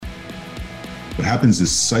What happens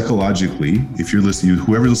is psychologically, if you're listening,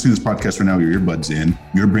 whoever's listening to this podcast right now, your earbuds in,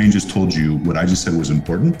 your brain just told you what I just said was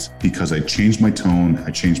important because I changed my tone, I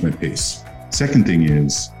changed my pace. Second thing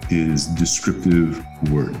is descriptive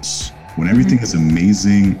words. When everything is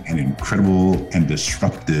amazing and incredible and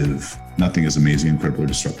disruptive, nothing is amazing, incredible, or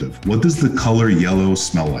disruptive. What does the color yellow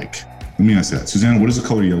smell like? Let me ask that. Susanna, what does the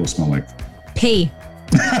color yellow smell like? Pee.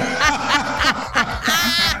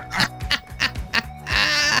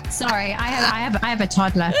 Sorry, I have a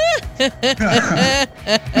toddler.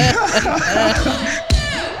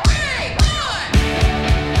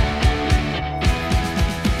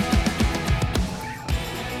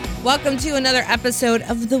 Welcome to another episode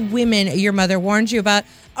of The Women Your Mother Warned You About.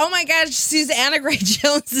 Oh my gosh, Susanna Gray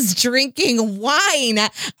Jones is drinking wine.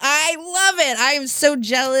 I love it. I am so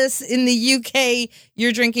jealous. In the UK,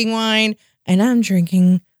 you're drinking wine and I'm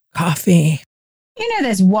drinking coffee. You know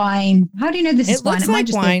there's wine. How do you know this is wine? It might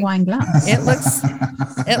just be a wine glass. It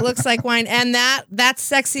looks like wine. And that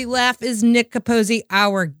sexy laugh is Nick Capozzi,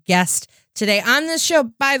 our guest today on this show,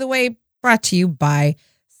 by the way, brought to you by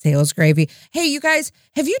Sales Gravy. Hey, you guys,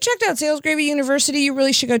 have you checked out Sales Gravy University? You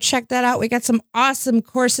really should go check that out. We got some awesome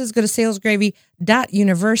courses. Go to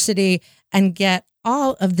salesgravy.university and get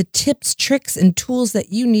all of the tips, tricks, and tools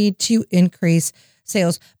that you need to increase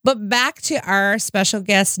sales. But back to our special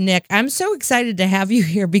guest, Nick. I'm so excited to have you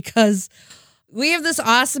here because we have this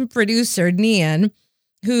awesome producer, Nian,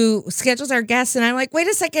 who schedules our guests. And I'm like, wait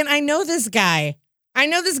a second. I know this guy,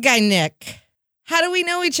 Nick. How do we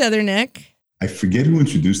know each other, Nick? I forget who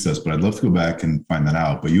introduced us, but I'd love to go back and find that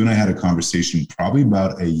out. But you and I had a conversation probably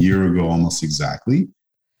about a year ago, almost exactly.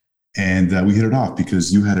 And we hit it off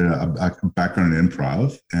because you had a background in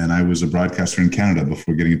improv and I was a broadcaster in Canada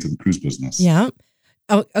before getting into the cruise business. Yeah.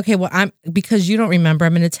 Oh, okay. Well, because you don't remember,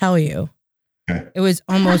 I'm going to tell you. Okay. It was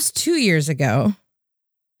almost 2 years ago,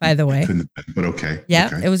 by the way. Couldn't have been, but okay. Yeah.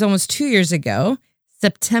 Okay. It was almost 2 years ago,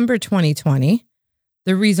 September 2020.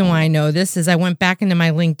 The reason why I know this is I went back into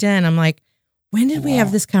my LinkedIn. I'm like, when did we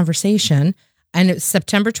have this conversation? And it was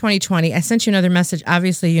September 2020. I sent you another message.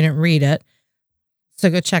 Obviously, you didn't read it. So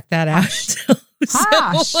go check that out.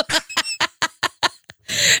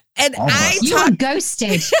 And you got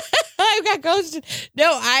ghosted. I got ghosted.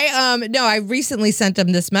 No, I recently sent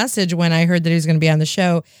him this message when I heard that he was going to be on the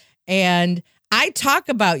show. And I talk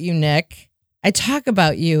about you, Nick. I talk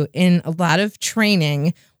about you in a lot of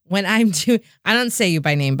training when I'm doing, I don't say you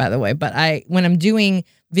by name, by the way, but when I'm doing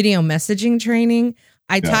video messaging training,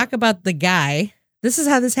 I talk about the guy. This is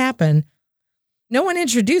how this happened. No one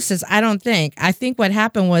introduced us, I don't think. I think what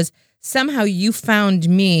happened was somehow you found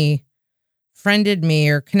me, friended me,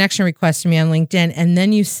 or connection requested me on LinkedIn, and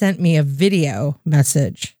then you sent me a video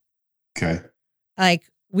message. Okay. Like,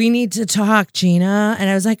 we need to talk, Gina. And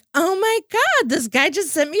I was like, oh my God, this guy just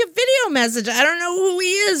sent me a video message. I don't know who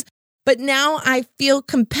he is. But now I feel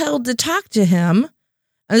compelled to talk to him.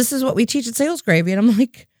 And this is what we teach at Sales Gravy. And I'm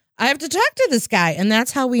like, I have to talk to this guy. And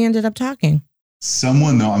that's how we ended up talking.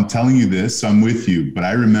 I'm telling you this, so I'm with you, but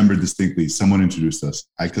I remember distinctly someone introduced us.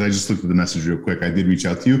 Because I just looked at the message real quick. I did reach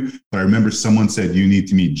out to you, but I remember someone said, you need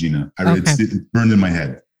to meet Gina. It burned in my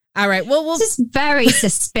head. All right. Well, this is very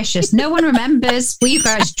suspicious. No one remembers. Were you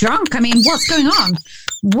guys drunk? I mean, what's going on?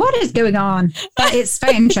 What is going on? But it's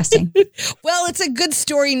very interesting. Well, it's a good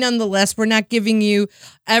story nonetheless. We're not giving you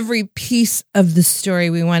every piece of the story.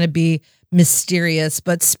 We want to be mysterious.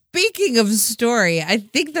 But speaking of story, I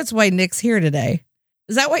think that's why Nick's here today.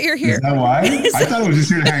 Is that why you're here? Is that why? I thought I was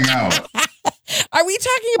just here to hang out. Are we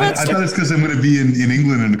talking about? I thought it's because I'm going to be in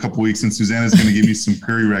England in a couple of weeks, and Susanna's going to give me some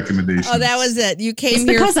curry recommendations. Oh, that was it. You came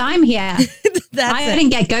here because I'm here. I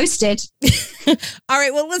didn't get ghosted. All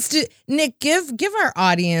right. Well, let's do. Nick, give our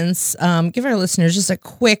audience, give our listeners just a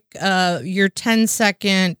quick, your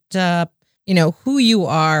 10-second, who you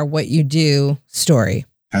are, what you do, story.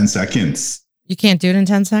 10 seconds. You can't do it in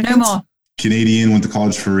 10 seconds. No more. Canadian, went to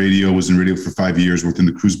college for radio, was in radio for 5 years, worked in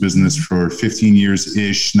the cruise business for 15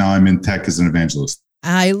 years-ish. Now I'm in tech as an evangelist.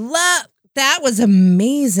 I love, that was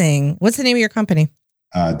amazing. What's the name of your company?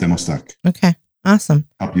 DemoStack. Okay, awesome.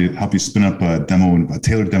 Help you spin up a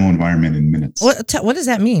tailored demo environment in minutes. What does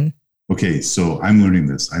that mean? Okay, so I'm learning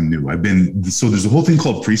this. I'm new. So there's a whole thing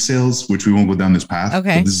called pre-sales, which we won't go down this path.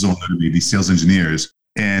 Okay. This is all going to be these sales engineers.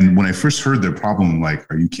 And when I first heard their problem, I'm like,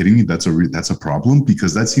 are you kidding me? That's a problem?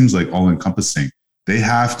 Because that seems like all encompassing. They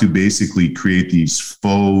have to basically create these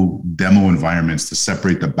faux demo environments to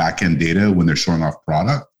separate the back-end data when they're showing off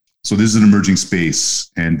product. So this is an emerging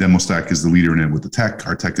space, and DemoStack is the leader in it with the tech.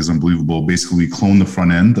 Our tech is unbelievable. Basically, clone the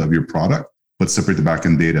front end of your product, but separate the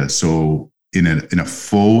back-end data. So in a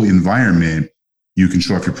faux environment, you can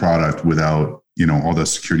show off your product without all the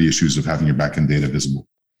security issues of having your backend data visible.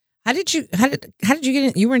 How did you get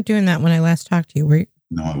in? You weren't doing that when I last talked to you, were you?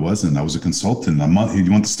 No, I wasn't. I was a consultant.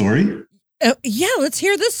 You want the story? Yeah, let's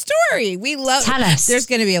hear the story. We love. Tell us. There's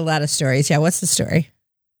going to be a lot of stories. Yeah, what's the story?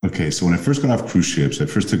 Okay, so when I first got off cruise ships, I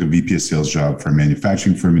first took a VP of sales job for a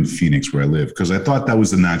manufacturing firm in Phoenix where I live, because I thought that was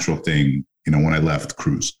the natural thing, when I left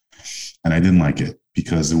cruise. And I didn't like it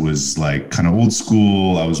because it was like kind of old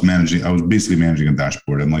school. I was basically managing a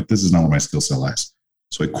dashboard. I'm like, this is not where my skill set lies.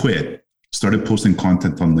 So I quit, started posting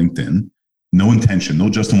content on LinkedIn. No intention, no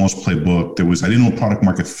Justin Walsh playbook. I didn't know what product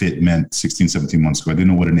market fit meant 16, 17 months ago. I didn't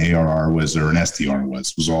know what an ARR was or an SDR was.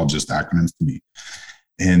 It was all just acronyms to me.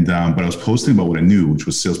 And, but I was posting about what I knew, which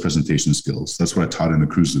was sales presentation skills. That's what I taught in the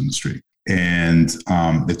cruise industry. And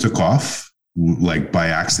it took off like by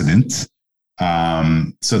accident.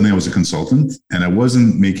 Suddenly I was a consultant and I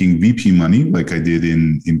wasn't making VP money like I did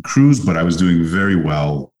in cruise, but I was doing very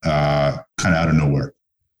well, kind of out of nowhere.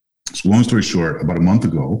 So long story short, about a month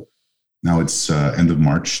ago, now it's end of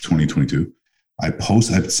March 2022. I put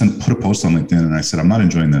a post on LinkedIn and I said, I'm not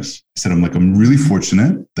enjoying this. I said, I'm really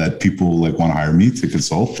fortunate that people want to hire me to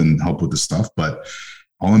consult and help with this stuff. But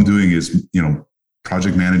all I'm doing is,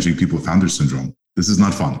 project managing people with founder syndrome. This is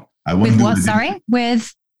not fun. With what? Sorry?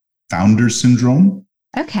 With founder syndrome.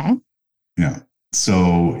 Okay. Yeah.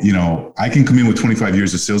 So, I can come in with 25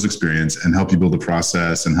 years of sales experience and help you build a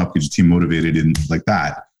process and help get your team motivated and like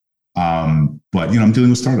that. But I'm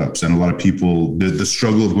dealing with startups and a lot of people, the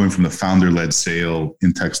struggle of going from the founder-led sale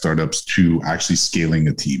in tech startups to actually scaling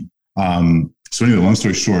a team. So anyway, long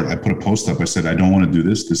story short, I put a post up. I said, I don't want to do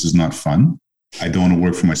this. This is not fun. I don't want to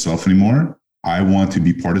work for myself anymore. I want to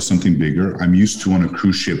be part of something bigger. I'm used to on a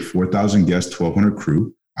cruise ship, 4,000 guests, 1,200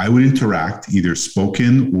 crew. I would interact either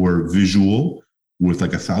spoken or visual with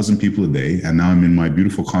like 1,000 people a day. And now I'm in my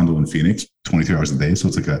beautiful condo in Phoenix, 23 hours a day. So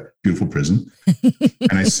it's like a beautiful prison.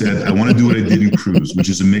 And I said, I want to do what I did in cruise, which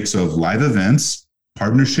is a mix of live events,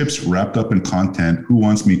 partnerships wrapped up in content. Who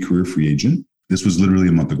Wants Me Career Free Agent? This was literally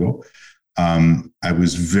a month ago. I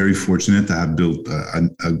was very fortunate to have built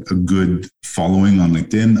a good following on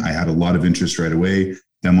LinkedIn. I had a lot of interest right away.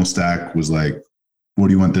 DemoStack was like, what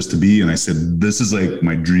do you want this to be? And I said, this is like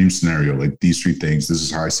my dream scenario, like these three things. This is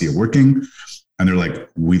how I see it working. And they're like,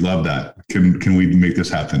 we love that. Can we make this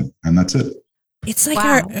happen? And that's it. It's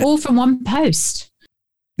like all from one post.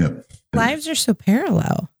 Yep. Lives are so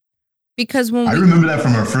parallel. Because when I remember that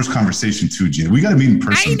from our first conversation too, Gina. We got to meet in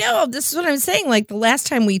person. I know. This is what I'm saying. Like the last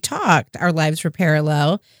time we talked, our lives were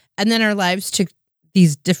parallel. And then our lives took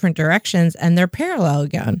these different directions and they're parallel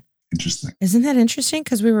again. Interesting. Isn't that interesting?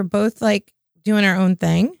 Because we were both like doing our own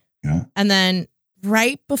thing. Yeah. And then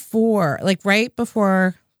right before,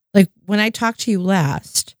 when I talked to you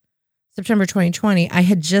last, September 2020, I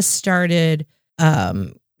had just started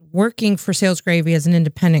working for Sales Gravy as an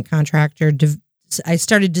independent contractor. I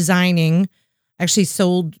started designing, actually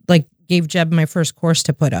gave Jeb my first course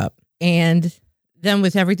to put up. And then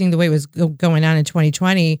with everything the way it was going on in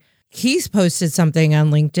 2020, he's posted something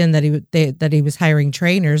on LinkedIn that he was hiring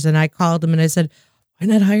trainers. And I called him and I said, why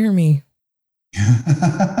not hire me?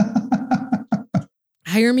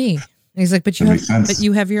 Hire me. And he's like, but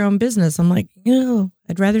you have your own business. I'm like, no,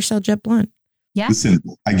 I'd rather sell Jet Blunt. Yeah. Listen,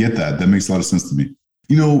 I get that. That makes a lot of sense to me.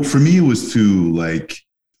 For me, it was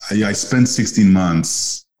I spent 16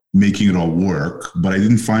 months making it all work, but I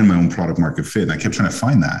didn't find my own product market fit. And I kept trying to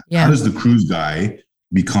find that. Yeah. How does the cruise guy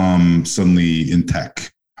become suddenly in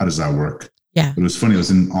tech? How does that work? Yeah. It was funny. I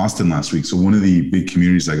was in Austin last week. So one of the big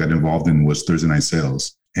communities I got involved in was Thursday Night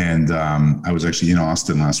Sales. And I was actually in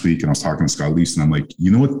Austin last week and I was talking to Scott Leese and I'm like,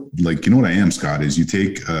 you know what I am, Scott, is you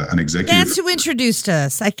take an executive. That's who introduced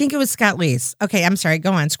us. I think it was Scott Leese. Okay. I'm sorry.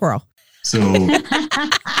 Go on. Squirrel. So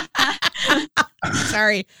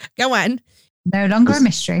sorry. Go on. No longer a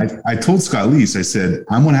mystery. I told Scott Leese, I said,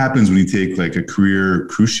 I'm what happens when you take like a career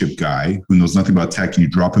cruise ship guy who knows nothing about tech and you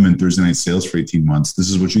drop him in Thursday Night Sales for 18 months. This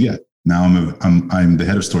is what you get. Now I'm the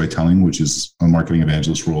head of storytelling, which is a marketing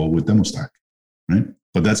evangelist role with DemoStack, right?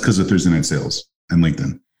 But that's because of Thursday Night Sales and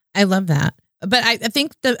LinkedIn. I love that. But I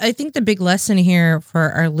think the big lesson here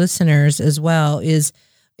for our listeners as well is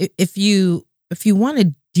if you want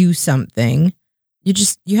to do something,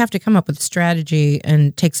 you have to come up with a strategy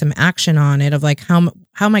and take some action on it of like, how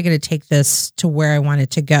am I going to take this to where I want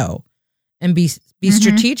it to go and be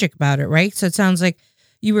strategic about it. Right. So it sounds like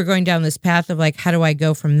you were going down this path of like, how do I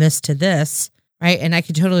go from this to this? Right. And I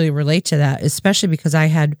could totally relate to that, especially because I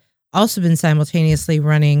had also been simultaneously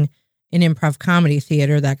running an improv comedy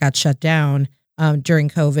theater that got shut down during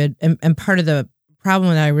COVID. And part of the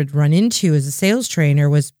problem that I would run into as a sales trainer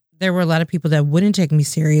was there were a lot of people that wouldn't take me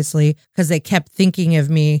seriously because they kept thinking of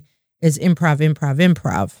me is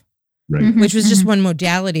improv, Right. which was just one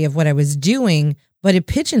modality of what I was doing, but it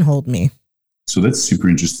pigeonholed me. So that's super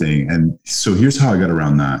interesting. And so here's how I got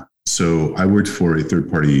around that. So I worked for a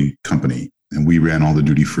third-party company and we ran all the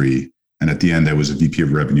duty free. And at the end, I was a VP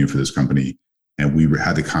of revenue for this company. And we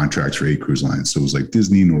had the contracts for 8 cruise lines. So it was like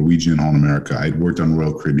Disney, Norwegian, All in America. I'd worked on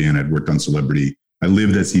Royal Caribbean. I'd worked on Celebrity. I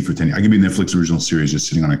lived at sea for 10 years. I could be a Netflix original series just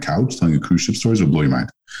sitting on a couch telling you cruise ship stories. It'll blow your mind.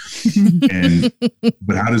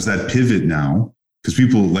 But how does that pivot now? Because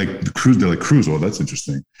people like the cruise, they're like, cruise, oh, that's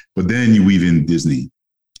interesting. But then you weave in Disney.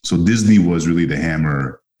 So Disney was really the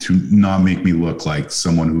hammer to not make me look like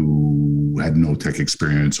someone who had no tech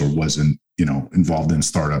experience or wasn't, involved in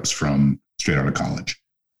startups from straight out of college.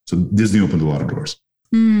 So Disney opened a lot of doors.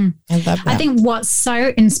 I love that. I think what's so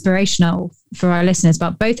inspirational for our listeners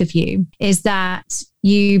about both of you is that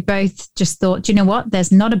you both just thought, do you know what?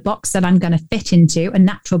 There's not a box that I'm going to fit into, a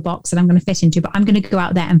natural box that I'm going to fit into, but I'm going to go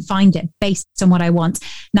out there and find it based on what I want.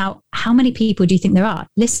 Now, how many people do you think there are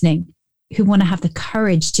listening who want to have the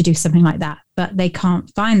courage to do something like that, but they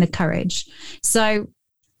can't find the courage? So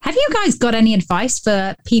have you guys got any advice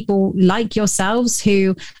for people like yourselves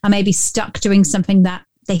who are maybe stuck doing something that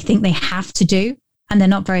they think they have to do and they're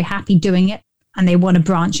not very happy doing it and they want to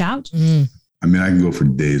branch out? I mean, I can go for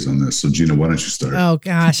days on this. So Gina, why don't you start? Oh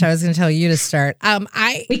gosh, I was going to tell you to start.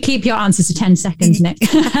 We keep your answers to 10 seconds, Nick.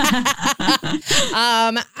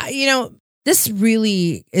 This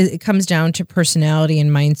really, it comes down to personality and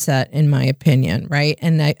mindset, in my opinion, right?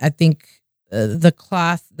 And I think the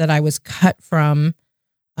cloth that I was cut from,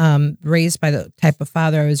 raised by the type of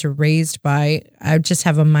father I was raised by, I just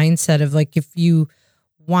have a mindset of like, if you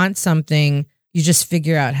want something, you just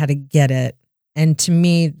figure out how to get it. And to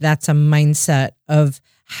me, that's a mindset of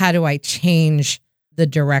how do I change the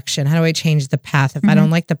direction? How do I change the path? If I don't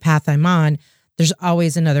like the path I'm on, there's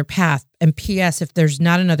always another path. And P.S., if there's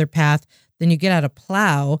not another path, then you get out a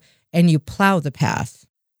plow and you plow the path.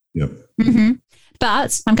 Yep. Mm-hmm.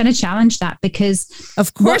 But I'm going to challenge that because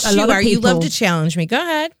of course you are. You love to challenge me. Go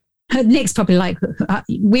ahead. Nick's probably like,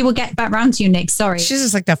 we will get back round to you, Nick. Sorry. She's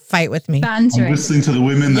just like to fight with me. Bantering. I'm listening to the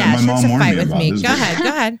women that my mom warned me about. Go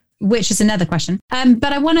ahead. Which is another question.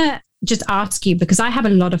 But I want to just ask you, because I have a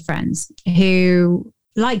lot of friends who,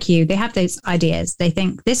 like you, they have those ideas. They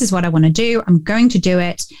think, this is what I want to do. I'm going to do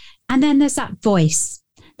it. And then there's that voice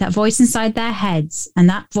inside their heads. And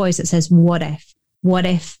that voice that says, what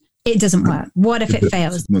if it doesn't work? What if it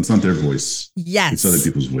fails? No, it's not their voice. Yes. It's other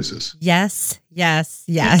people's voices. Yes.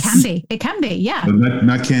 It can be. Yeah. But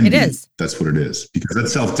not can it be. Is. That's what it is. Because that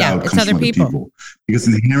self-doubt comes other from other people. Because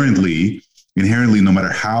inherently, no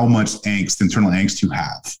matter how much internal angst you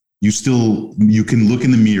have, you can look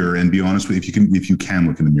in the mirror and be honest with, if you can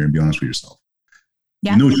look in the mirror and be honest with yourself.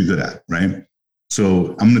 Yeah. You know what you're good at, right?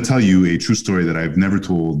 So I'm going to tell you a true story that I've never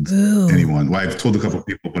told anyone. Well, I've told a couple of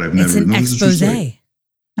people, but I've never. It's an expose.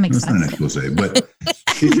 It's not an expose, but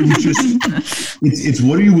it's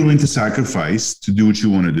what are you willing to sacrifice to do what you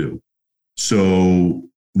want to do? So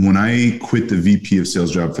when I quit the VP of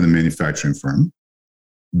sales job for the manufacturing firm,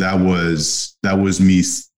 that was me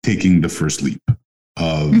taking the first leap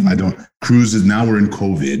of cruises. Now we're in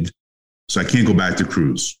COVID, so I can't go back to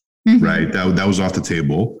cruise, right? That was off the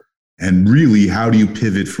table. And really, how do you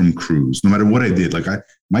pivot from cruise? No matter what I did, like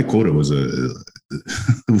my quota was it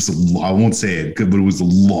was a lot. I won't say it, but it was a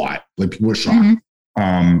lot. Like people were shocked.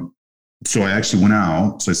 So I actually went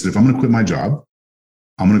out. So I said, if I'm going to quit my job,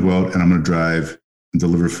 I'm going to go out and I'm going to drive and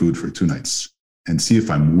deliver food for 2 nights and see if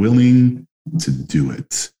I'm willing to do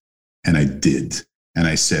it. And I did. And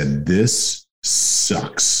I said, this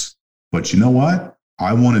sucks. But you know what?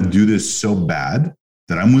 I want to do this so bad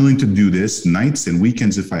that I'm willing to do this nights and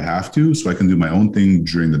weekends if I have to, so I can do my own thing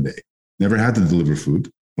during the day. Never had to deliver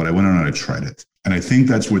food, but I went on and I tried it. And I think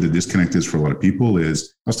that's where the disconnect is for a lot of people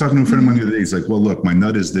is, I was talking to a friend of mine the other day. He's like, well, look, my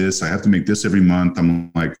nut is this. I have to make this every month.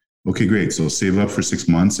 I'm like, okay, great. So save up for 6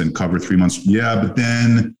 months and cover 3 months. Yeah, but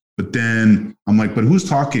then I'm like, but who's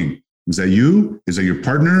talking? Is that you? Is that your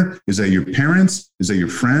partner? Is that your parents? Is that your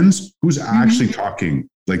friends? Who's actually talking?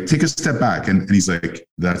 Like, take a step back. And he's like,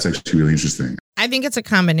 that's actually really interesting. I think it's a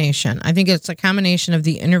combination. I think it's a combination of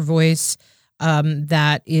the inner voice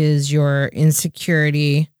that is your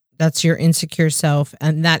insecurity. That's your insecure self.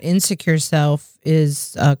 And that insecure self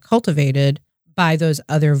is cultivated by those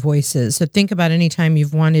other voices. So think about any time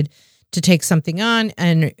you've wanted to take something on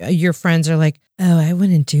and your friends are like, oh, I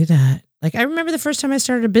wouldn't do that. Like, I remember the first time I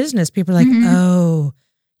started a business, people are like, oh,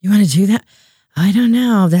 you want to do that? I don't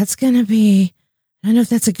know. That's going to be, I don't know if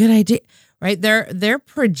that's a good idea. Right? They're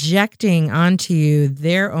projecting onto you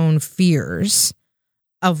their own fears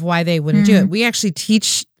of why they wouldn't do it. We actually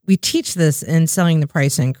teach we teach this in Selling the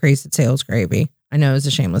Price Increase at Sales Gravy. I know it's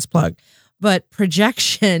a shameless plug, but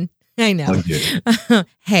projection, I know.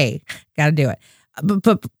 Hey, got to do it.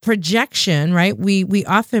 But projection, right? We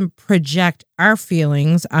often project our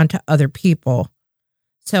feelings onto other people.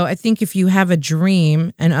 So I think if you have a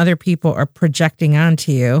dream and other people are projecting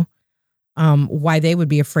onto you, why they would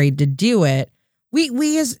be afraid to do it.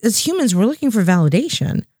 We as humans, we're looking for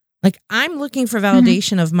validation. Like I'm looking for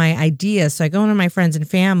validation of my idea. So I go into my friends and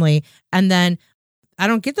family and then I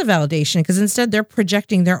don't get the validation because instead they're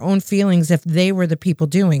projecting their own feelings if they were the people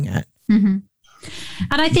doing it. Mm-hmm.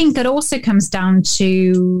 And I think it also comes down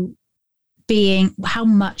to being how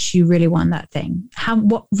much you really want that thing,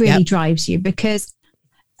 what really drives you, because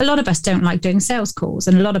a lot of us don't like doing sales calls,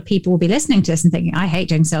 and a lot of people will be listening to this and thinking, I hate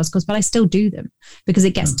doing sales calls, but I still do them because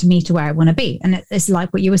it gets to me to where I want to be. And it's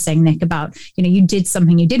like what you were saying, Nick, about, you did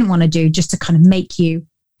something you didn't want to do just to kind of make you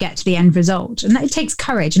get to the end result. And that it takes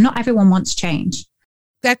courage, and not everyone wants change.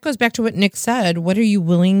 That goes back to what Nick said. What are you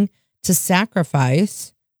willing to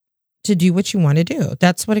sacrifice to do what you want to do?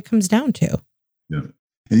 That's what it comes down to. Yeah.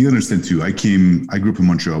 And you understand too, I grew up in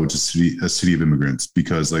Montreal, which is a city of immigrants,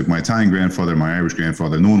 because like my Italian grandfather, my Irish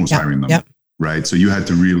grandfather, no one was hiring them, right? So you had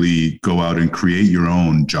to really go out and create your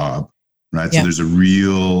own job, right? So there's a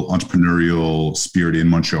real entrepreneurial spirit in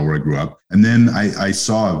Montreal where I grew up. And then I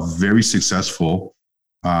saw a very successful,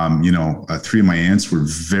 3 of my aunts were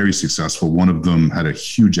very successful. One of them had a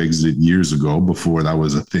huge exit years ago before that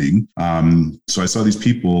was a thing. So I saw these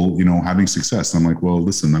people, having success. And I'm like, well,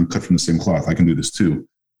 listen, I'm cut from the same cloth. I can do this too.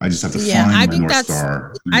 I just have to find my North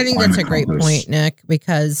Star. I think that's a great point, Nick,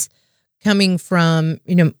 because coming from,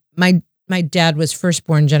 my dad was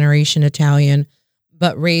firstborn generation Italian,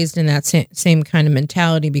 but raised in that same kind of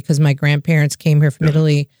mentality because my grandparents came here from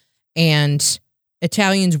Italy, and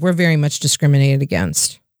Italians were very much discriminated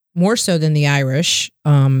against, more so than the Irish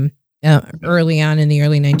early on in the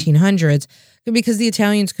early 1900s, because the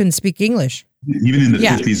Italians couldn't speak English. Even in the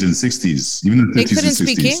 50s and 60s, they couldn't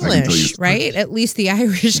speak English, right? At least the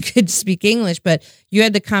Irish could speak English, but you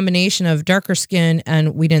had the combination of darker skin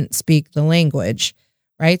and we didn't speak the language,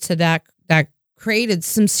 right? So that created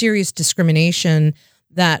some serious discrimination,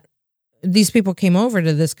 that these people came over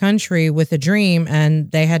to this country with a dream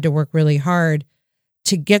and they had to work really hard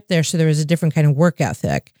to get there. So there was a different kind of work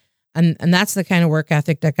ethic. And that's the kind of work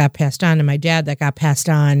ethic that got passed on to my dad, that got passed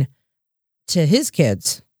on to his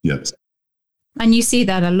kids. Yes. And you see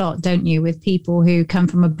that a lot, don't you, with people who come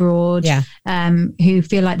from abroad, who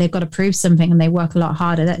feel like they've got to prove something and they work a lot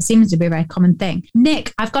harder. That seems to be a very common thing.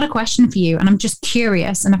 Nick, I've got a question for you, and I'm just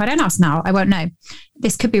curious. And if I don't ask now, I won't know.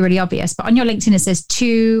 This could be really obvious, but on your LinkedIn, it says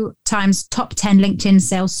 2 times top 10 LinkedIn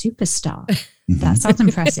sales superstar. That sounds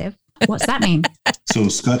impressive. What's that mean? So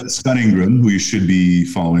Scott Ingram, who you should be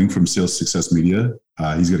following from Sales Success Media,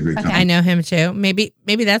 he's got a great company. I know him too. Maybe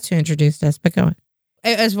that's who introduced us, but go on.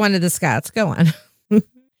 As one of the Scots. Go on.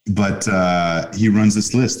 But he runs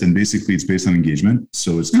this list, and basically it's based on engagement.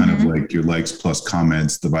 So it's kind of like your likes plus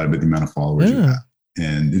comments divided by the amount of followers you have.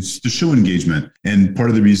 And it's to show engagement. And part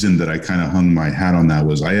of the reason that I kind of hung my hat on that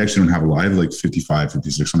was I actually don't have a lot. I have like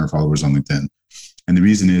 5,600 followers on LinkedIn. And the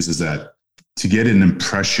reason is that to get an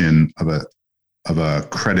impression of a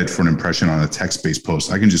credit for an impression on a text-based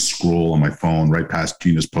post, I can just scroll on my phone right past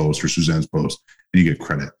Gina's post or Suzanne's post, and you get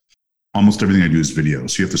credit. Almost everything I do is video.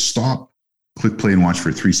 So you have to stop, click play, and watch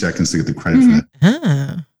for 3 seconds to get the credit for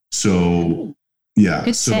that. So,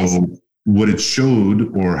 what it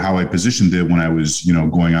showed, or how I positioned it when I was,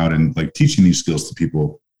 going out and like teaching these skills to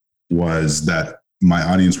people, was that my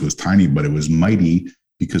audience was tiny, but it was mighty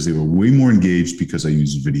because they were way more engaged because I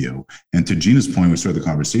used video. And to Gina's point, we started the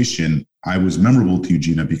conversation. I was memorable to you,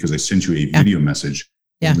 Gina, because I sent you a video message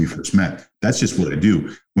when we first met. That's just what I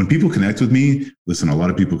do. When people connect with me, listen, a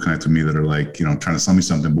lot of people connect with me that are like, trying to sell me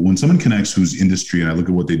something. But when someone connects who's industry and I look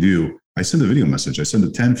at what they do, I send a video message. I send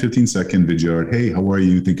a 10, 15 second video. Hey, how are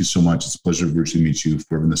you? Thank you so much. It's a pleasure to virtually meet you. If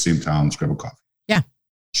we're in the same town, let's grab a coffee. Yeah.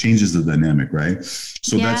 Changes the dynamic, right?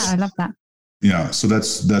 So I love that. Yeah. So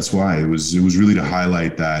that's why it was really to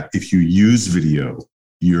highlight that if you use video,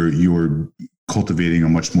 you're cultivating a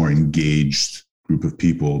much more engaged group of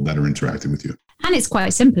people that are interacting with you. And it's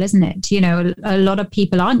quite simple, isn't it? A lot of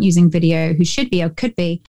people aren't using video who should be or could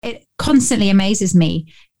be. It constantly amazes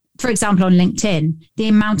me. For example, on LinkedIn, the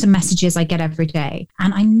amount of messages I get every day,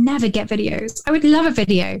 and I never get videos. I would love a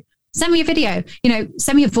video. Send me a video,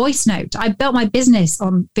 send me a voice note. I built my business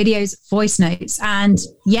on videos, voice notes, and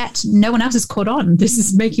yet no one else has caught on. This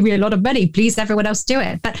is making me a lot of money. Please, everyone else do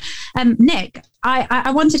it. But Nick,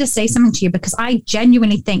 I wanted to say something to you because I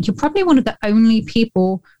genuinely think you're probably one of the only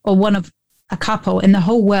people, or one of a couple in the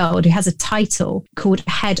whole world who has a title called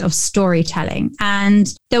Head of Storytelling.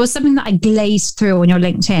 And there was something that I glazed through on your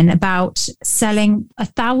LinkedIn about selling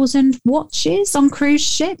 1,000 watches on cruise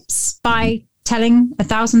ships by telling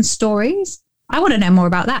 1,000 stories. I want to know more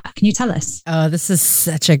about that. Can you tell us? Oh, this is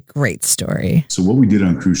such a great story. So what we did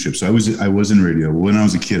on cruise ships, I was in radio. When I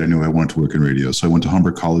was a kid, I knew I wanted to work in radio. So I went to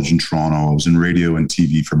Humber College in Toronto. I was in radio and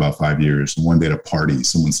TV for about 5 years. And one day at a party,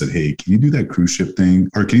 someone said, "Hey, can you do that cruise ship thing?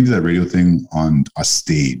 Or can you do that radio thing on a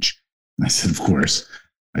stage?" And I said, "Of course."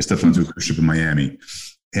 I stepped onto a cruise ship in Miami.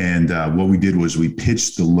 And what we did was we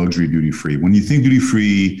pitched the luxury duty-free. When you think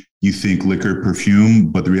duty-free, you think liquor,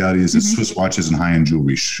 perfume, but the reality is it's Swiss watches and high-end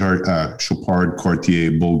jewelry, Chopard,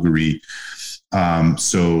 Cartier, Bulgari.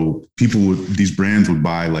 So these brands would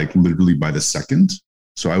buy like literally by the second.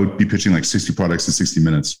 So I would be pitching like 60 products in 60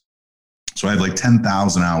 minutes. So I had like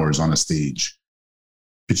 10,000 hours on a stage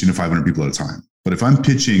pitching to 500 people at a time. But if I'm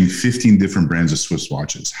pitching 15 different brands of Swiss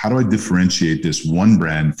watches, how do I differentiate this one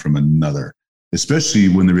brand from another? Especially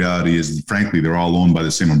when the reality is, frankly, they're all owned by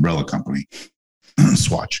the same umbrella company,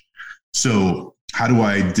 Swatch. So how do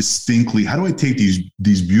I take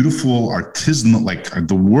these beautiful artisanal, like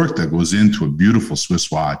the work that goes into a beautiful Swiss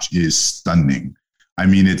watch is stunning. I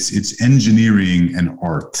mean, it's engineering and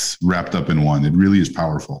art wrapped up in one. It really is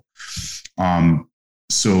powerful.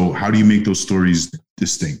 So how do you make those stories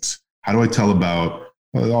distinct? How do I tell about,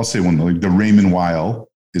 I'll say one, like the Raymond Weil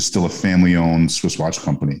is still a family-owned Swiss watch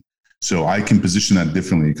company. So I can position that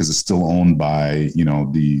differently because it's still owned by,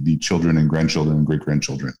 the children and grandchildren and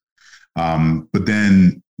great-grandchildren. But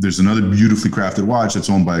then there's another beautifully crafted watch that's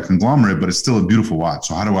owned by a conglomerate, but it's still a beautiful watch.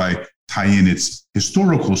 So how do I tie in its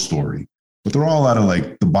historical story? But they're all out of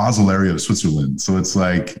like the Basel area of Switzerland. So it's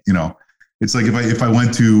like, it's like if I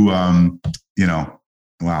went to,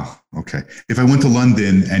 wow, okay. If I went to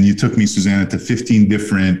London and you took me, Susanna, to 15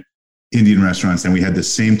 different Indian restaurants and we had the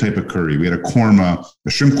same type of curry, we had a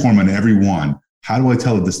shrimp korma in every one. How do I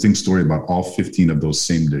tell a distinct story about all 15 of those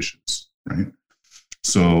same dishes, right?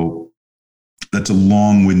 So that's a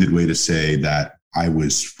long-winded way to say that I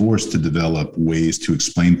was forced to develop ways to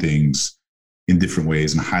explain things in different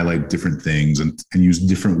ways and highlight different things and use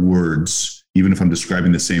different words. Even if I'm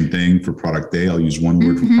describing the same thing for product A, I'll use one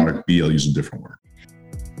word. For product B, I'll use a different word.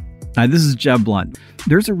 Hi, this is Jeb Blunt.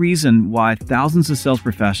 There's a reason why thousands of sales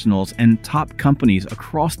professionals and top companies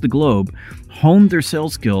across the globe hone their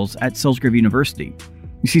sales skills at SalesGrave University.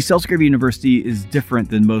 You see, SalesGrave University is different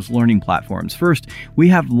than most learning platforms. First, we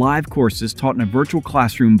have live courses taught in a virtual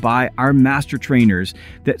classroom by our master trainers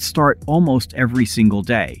that start almost every single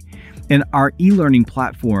day. And our e-learning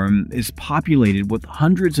platform is populated with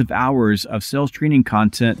hundreds of hours of sales training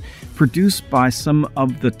content produced by some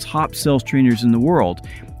of the top sales trainers in the world,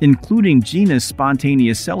 including Gina's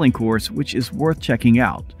Spontaneous Selling course, which is worth checking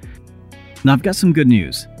out. Now, I've got some good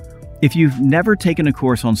news. If you've never taken a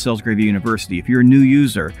course on SalesGrave University, if you're a new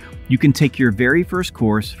user, you can take your very first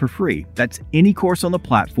course for free. That's any course on the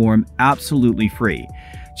platform, absolutely free.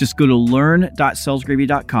 Just go to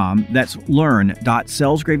learn.salesgravy.com. That's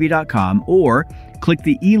learn.salesgravy.com, or click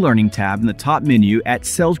the e-learning tab in the top menu at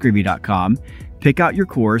salesgravy.com. Pick out your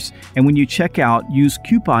course, and when you check out, use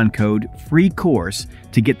coupon code FREECOURSE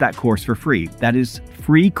to get that course for free. That is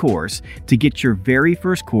free course to get your very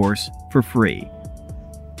first course for free.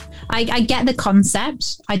 I get the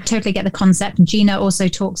concept. I totally get the concept. Gina also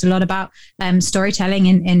talks a lot about storytelling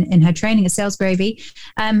in her training at SalesGravy.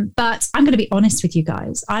 But I'm going to be honest with you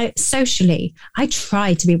guys. I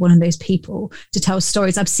try to be one of those people to tell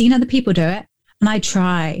stories. I've seen other people do it, and I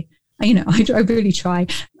try. I really try.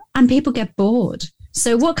 And people get bored.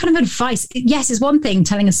 So what kind of advice? Yes, it's one thing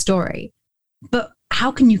telling a story, but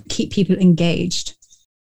how can you keep people engaged?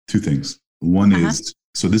 Two things. One is,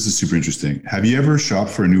 so this is super interesting. Have you ever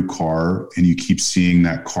shopped for a new car and you keep seeing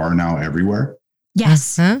that car now everywhere?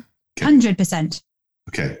 Yes. Okay. 100%.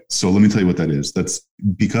 Okay. So let me tell you what that is. That's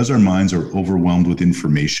because our minds are overwhelmed with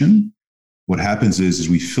information. What happens is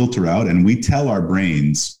we filter out and we tell our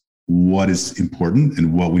brains what is important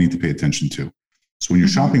and what we need to pay attention to. So when you're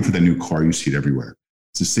shopping for that new car, you see it everywhere.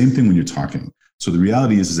 It's the same thing when you're talking. So the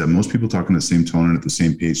reality is that most people talk in the same tone and at the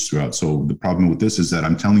same page throughout. So the problem with this is that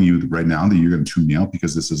I'm telling you right now that you're going to tune me out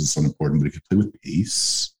because this isn't so important. But if you play with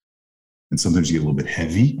pace, and sometimes you get a little bit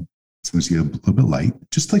heavy, sometimes you get a little bit light,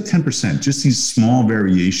 just like 10%, just these small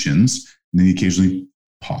variations, and then you occasionally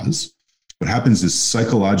pause. What happens is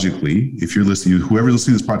psychologically, if you're listening, whoever's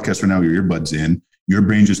listening to this podcast right now, your earbuds in, your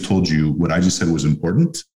brain just told you what I just said was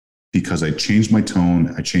important because I changed my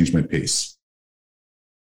tone, I changed my pace.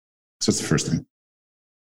 So that's the first thing.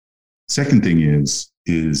 Second thing is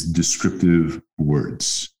descriptive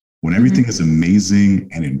words. When everything is amazing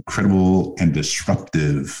and incredible and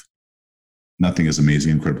disruptive, nothing is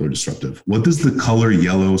amazing, incredible, or disruptive. What does the color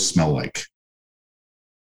yellow smell like?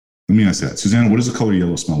 Let me ask that. Susanna, what does the color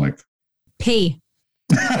yellow smell like? Pee.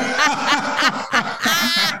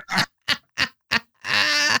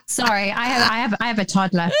 Sorry, I have a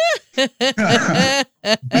toddler.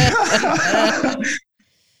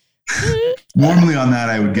 Normally on that,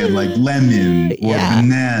 I would get like lemon or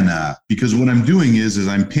banana, because what I'm doing is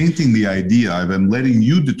I'm painting the idea. I'm letting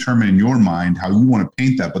you determine in your mind how you want to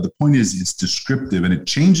paint that. But the point is, it's descriptive and it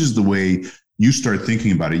changes the way you start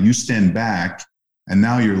thinking about it. You stand back and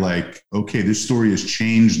now you're like, okay, this story has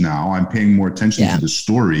changed now. I'm paying more attention to the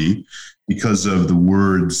story because of the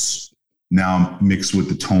words now mixed with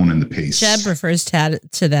the tone and the pace. Jeb refers to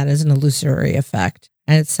that as an illusory effect.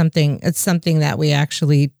 And it's something that we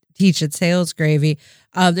actually teach at Sales Gravy.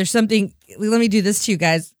 There's something, let me do this to you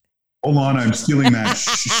guys. Hold on, I'm stealing that.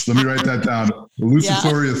 Let me write that down.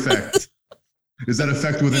 Illusory effect. Is that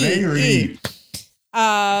effect with an A or an E?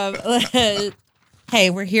 Hey,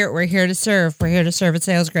 we're here to serve. We're here to serve at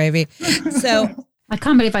Sales Gravy. So I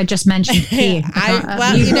can't believe I just mentioned pee.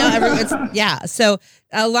 So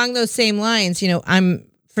along those same lines,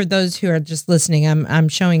 for those who are just listening, I'm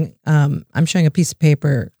showing a piece of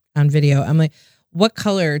paper on video. I'm like, what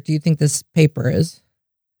color do you think this paper is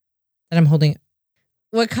that I'm holding?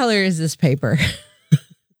 What color is this paper?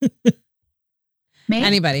 Me?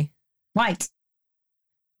 Anybody? White.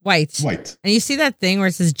 White. And you see that thing where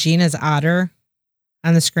it says Gina's Otter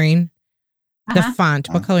on the screen? The font.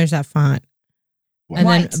 What color is that font? White. And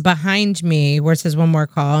then behind me where it says one more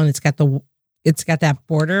call and it's got that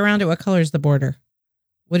border around it. What color is the border?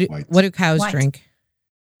 What do cows drink?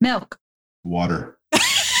 Milk. Water.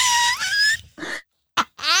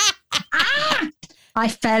 I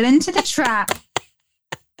fell into the trap.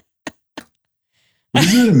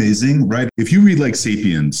 Isn't it amazing, right? If you read like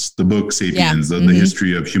Sapiens, the book Sapiens, the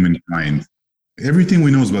history of humankind, everything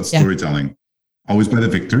we know is about storytelling, always by the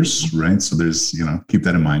victors, right? So there's, keep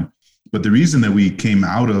that in mind. But the reason that we came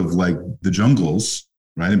out of like the jungles,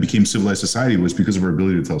 right, and became civilized society was because of our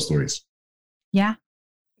ability to tell stories. Yeah.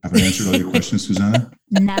 Have I answered all your questions, Susanna?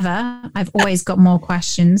 Never. I've always got more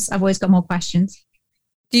questions.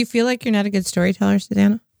 Do you feel like you're not a good storyteller,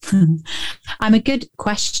 Susanna? I'm a good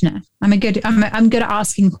questioner. I'm good at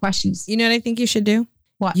asking questions. You know what I think you should do?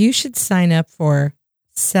 What? You should sign up for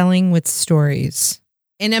Selling with Stories.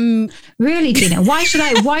 Really, Gina? Why should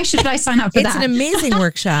I sign up for that? It's an amazing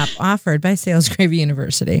workshop offered by Sales Gravy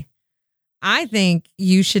University. I think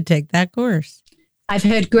you should take that course. I've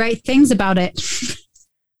heard great things about it.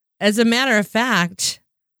 As a matter of fact,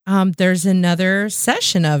 there's another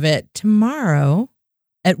session of it tomorrow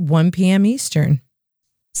at 1 p.m. Eastern.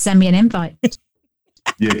 Send me an invite.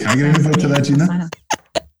 Yeah, can I get an invite to that, Gina?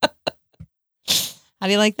 How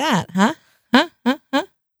do you like that? Huh?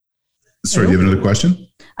 Sorry, do you have another question?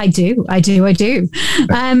 I do. I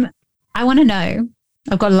want to know,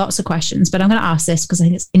 I've got lots of questions, but I'm going to ask this because I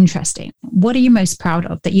think it's interesting. What are you most proud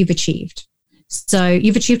of that you've achieved? So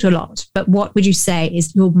you've achieved a lot, but what would you say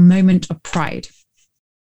is your moment of pride?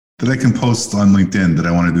 That I can post on LinkedIn that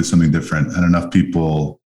I want to do something different, and enough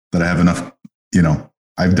people that I have enough,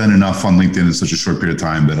 I've done enough on LinkedIn in such a short period of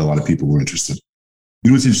time that a lot of people were interested.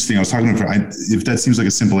 You know what's interesting? I was talking to her. If that seems like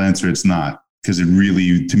a simple answer, it's not, because it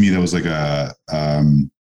really, to me, that was like a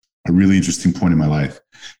really interesting point in my life.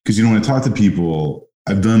 Because when I talk to people,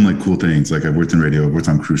 I've done like cool things. Like I've worked in radio, I've worked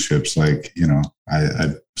on cruise ships. Like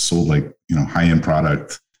I've sold like high-end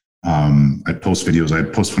product. I post videos. I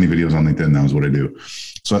post funny videos on LinkedIn. That was what I do.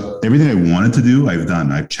 So everything I wanted to do, I've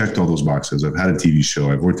done. I've checked all those boxes. I've had a TV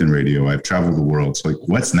show. I've worked in radio. I've traveled the world. So like,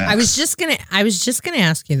 what's next? I was just gonna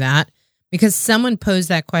ask you that because someone posed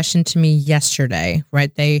that question to me yesterday.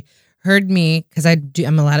 Right? They heard me because I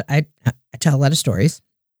tell a lot of stories,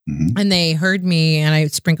 and they heard me, and I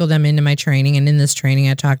sprinkled them into my training. And in this training,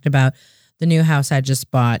 I talked about the new house I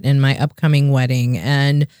just bought and my upcoming wedding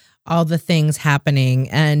and all the things happening.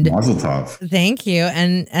 And Mazel tov. Thank you.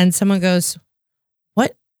 And someone goes,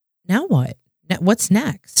 "What? Now what? What's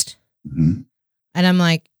next?" Mm-hmm. And I'm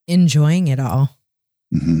like, enjoying it all.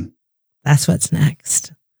 Mm-hmm. That's what's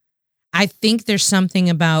next. I think there's something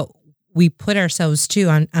about we put ourselves too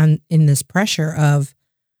on in this pressure of,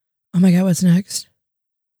 oh my God, what's next?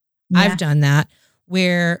 Yeah. I've done that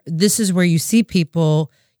where this is where you see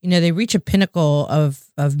people, they reach a pinnacle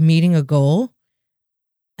of meeting a goal.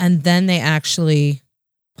 And then they actually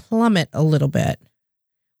plummet a little bit.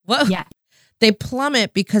 Well, yeah. They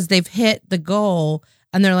plummet because they've hit the goal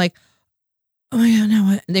and they're like, oh my God, now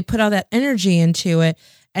what? And they put all that energy into it.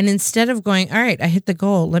 And instead of going, all right, I hit the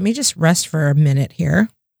goal, let me just rest for a minute here.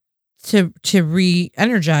 to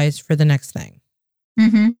re-energize for the next thing.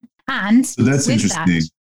 Mm-hmm. And so that's interesting.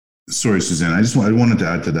 Sorry, Suzanne. I wanted to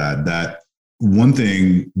add to that one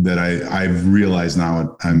thing that I've realized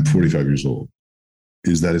now I'm 45 years old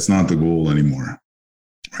is that it's not the goal anymore,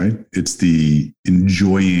 right? It's the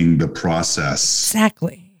enjoying the process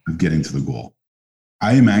exactly of getting to the goal.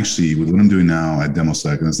 I am actually, with what I'm doing now at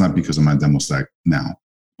DemoStack, and it's not because I'm at DemoStack now,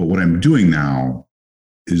 but what I'm doing now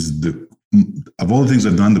is of all the things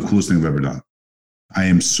I've done, the coolest thing I've ever done. I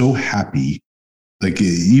am so happy. Like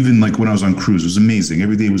even like when I was on cruise, it was amazing.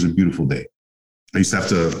 Every day was a beautiful day. I used to have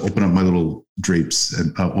to open up my little drapes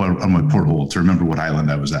on my porthole to remember what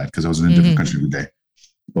island I was at because I was in a different country every day.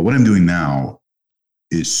 But what I'm doing now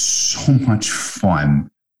is so much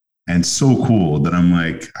fun and so cool that I'm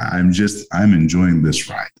like, I'm enjoying this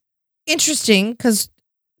ride. Interesting, because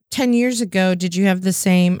 10 years ago, did you have the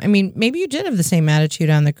same? I mean, maybe you did have the same attitude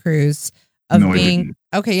on the cruise of being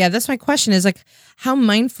okay. Yeah, that's my question. Is like, how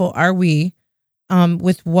mindful are we?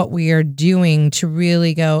 With what we are doing to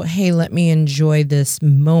really go, hey, let me enjoy this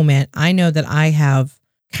moment. I know that I have,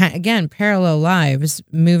 again, parallel lives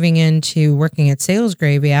moving into working at Sales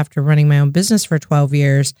Gravy after running my own business for 12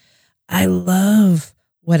 years. I love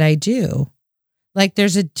what I do. Like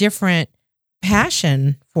there's a different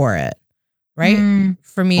passion for it, right?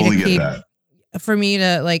 For me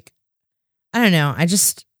to like, I don't know. I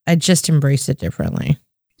just embrace it differently.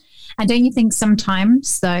 And don't you think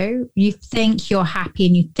sometimes, though, you think you're happy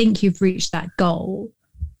and you think you've reached that goal,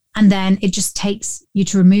 and then it just takes you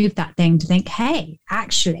to remove that thing to think, hey,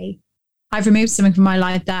 actually, I've removed something from my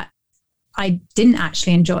life that I didn't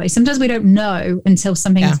actually enjoy. Sometimes we don't know until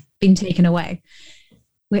something's been taken away.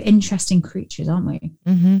 We're interesting creatures, aren't we?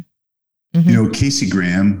 Mm-hmm. Mm-hmm. You know, Casey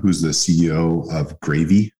Graham, who's the CEO of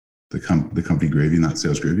Gravy, the company Gravy, not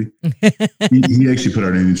Sales Gravy, he actually put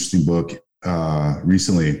out an interesting book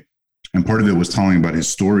recently. And part of it was telling about his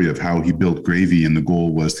story of how he built Gravy, and the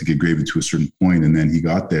goal was to get Gravy to a certain point, and then he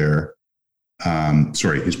got there.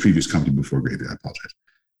 His previous company before Gravy, I apologize.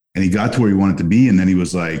 And he got to where he wanted to be, and then he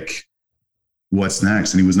was like, what's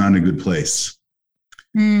next? And he was not in a good place.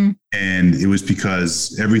 And it was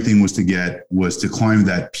because everything was to climb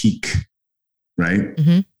that peak, right?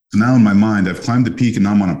 Mm-hmm. So now in my mind, I've climbed the peak and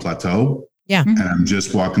now I'm on a plateau. Yeah. And I'm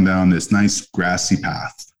just walking down this nice grassy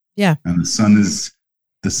path. Yeah. And the sun is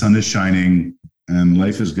shining and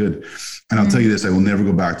life is good. And I'll tell you this, I will never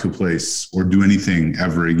go back to a place or do anything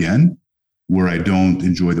ever again where I don't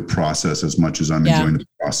enjoy the process as much as I'm enjoying the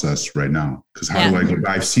process right now. Because how do I go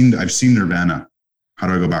back? I've seen Nirvana. How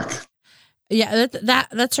do I go back? Yeah,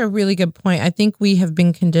 that's a really good point. I think we have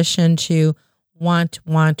been conditioned to want.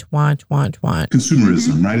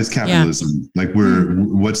 Consumerism, right? It's capitalism. Yeah. Like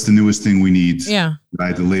what's the newest thing we need? Yeah.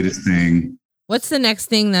 Right. The latest thing. What's the next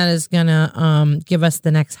thing that is going to give us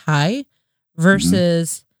the next high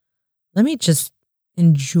versus let me just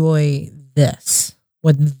enjoy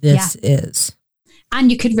what this is.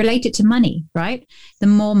 And you could relate it to money, right? The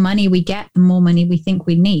more money we get, the more money we think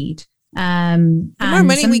we need. The more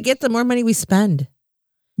money we get, the more money we spend.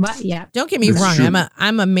 Well, yeah. Don't get me wrong. True.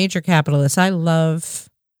 I'm a major capitalist. I love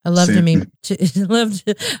to make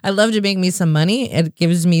me some money. It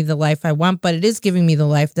gives me the life I want, but it is giving me the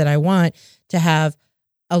life that I want to have,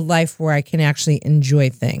 a life where I can actually enjoy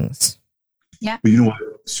things. Yeah. But you know what,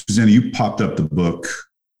 Susanna, you popped up the book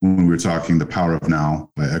when we were talking, The Power of Now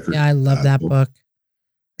by Eckhart. Yeah, I love that book.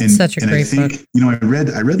 It's such a great book. You know, I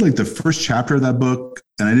read like the first chapter of that book,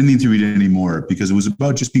 and I didn't need to read it anymore because it was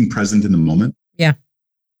about just being present in the moment. Yeah.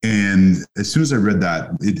 And as soon as I read that,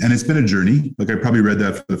 and it's been a journey. Like I probably read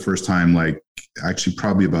that for the first time, like actually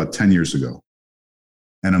probably about 10 years ago.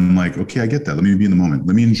 And I'm like, okay, I get that. Let me be in the moment.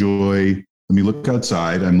 Let me enjoy. Let me look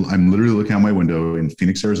outside. I'm literally looking out my window in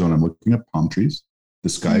Phoenix, Arizona. I'm looking at palm trees. The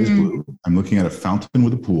sky is blue. I'm looking at a fountain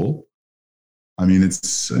with a pool. How do I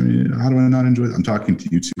not enjoy it? I'm talking to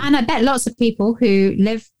you too. And I bet lots of people who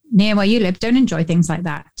live near where you live don't enjoy things like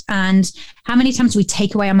that. And how many times we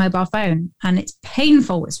take away our mobile phone and it's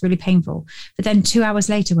painful. It's really painful. But then 2 hours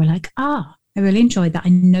later, we're like, I really enjoyed that. I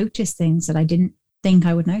noticed things that I didn't think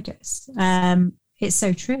I would notice. It's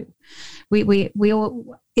so true. We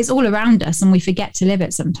all, it's all around us and we forget to live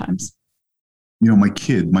it sometimes. You know,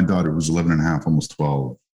 my daughter who's 11 and a half, almost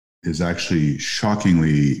 12, is actually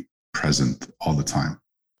shockingly present all the time.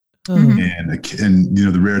 And you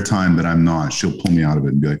know, the rare time that I'm not, she'll pull me out of it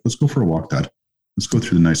and be like, let's go for a walk, Dad. Let's go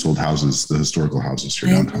through the nice old houses, the historical houses here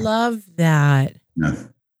downtown. I love that. Yeah.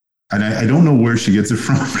 And I don't know where she gets it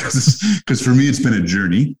from because for me, it's been a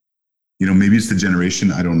journey. You know, maybe it's the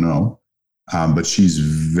generation, I don't know. But she's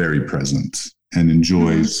very present and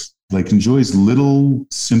enjoys like enjoys little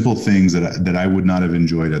simple things that I would not have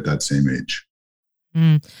enjoyed at that same age.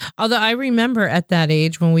 Although I remember at that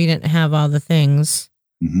age when we didn't have all the things,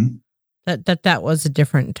 that was a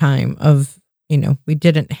different time of, we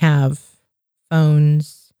didn't have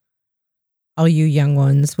phones. All you young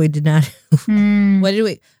ones, we did not. What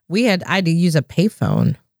did I had to use a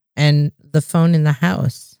payphone and the phone in the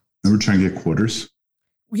house. Remember trying to get quarters?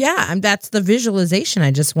 Yeah, and that's the visualization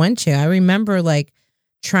I just went to. I remember like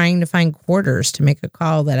trying to find quarters to make a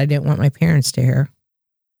call that I didn't want my parents to hear.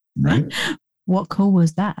 Right. What call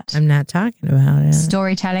was that? I'm not talking about it.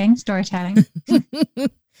 Storytelling.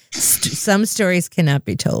 Some stories cannot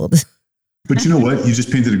be told. But you know what? You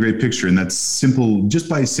just painted a great picture, and that's simple. Just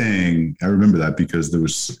by saying, I remember that because there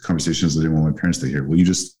was conversations I didn't want my parents to hear. Well, you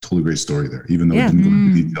just told a great story there, even though it didn't go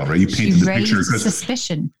into detail, right? You painted the picture.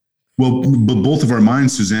 Suspicion. Well, but both of our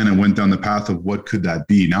minds, Susanna, went down the path of what could that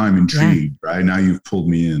be? Now I'm intrigued, right? Now you've pulled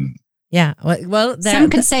me in. Yeah. Well, some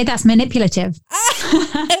could say that's manipulative.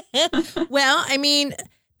 Well, I mean,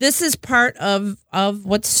 this is part of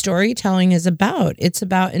what storytelling is about. It's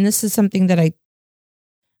about, and this is something that I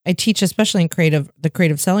teach, especially in the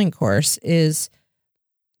creative selling course, is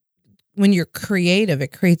when you're creative,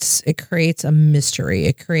 it creates a mystery.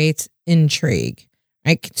 It creates intrigue.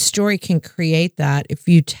 Right? Story can create that if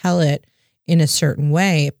you tell it in a certain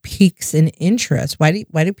way. It piques an interest. Why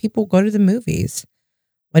do people go to the movies?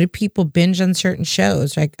 Why do people binge on certain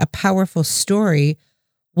shows? Like a powerful story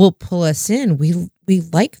will pull us in. We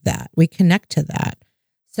like that. We connect to that.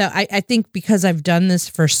 So I think because I've done this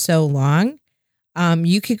for so long,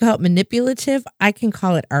 you could call it manipulative. I can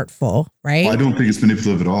call it artful, right? Well, I don't think it's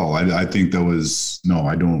manipulative at all. I think that was, no,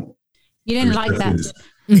 I don't. You didn't like that.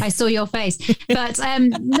 I saw your face. But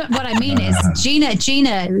what I mean is Gina,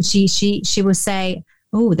 she will say,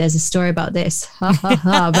 oh, there's a story about this. Ha, ha,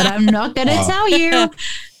 ha, but I'm not going to tell you.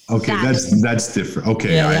 Okay, that's different.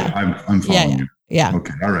 Okay, yeah. I'm following you. Yeah.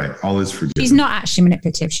 Okay, all right. All is forgiven. She's not actually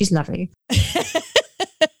manipulative. She's lovely.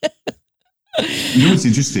 You know what's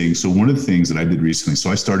interesting? So one of the things that I did recently, so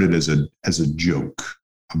I started as a joke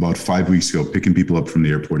about 5 weeks ago, picking people up from the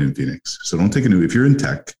airport in Phoenix. So don't take an Uber. If you're in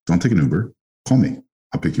tech, don't take an Uber. Call me.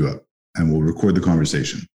 I'll pick you up and we'll record the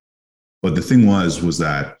conversation. But the thing was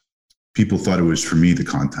that people thought it was for me, the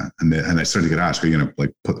content. And I started to get asked, are you going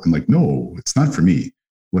to I'm like, no, it's not for me.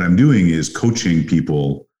 What I'm doing is coaching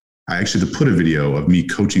people. I actually put a video of me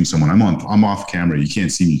coaching someone. I'm off camera. You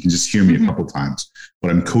can't see me. You can just hear me a couple times,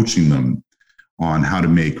 but I'm coaching them on how to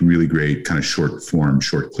make really great kind of short form,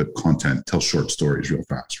 short clip content, tell short stories real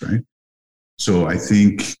fast, right? So I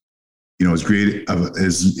think, as great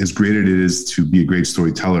as great it is to be a great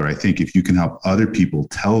storyteller, I think if you can help other people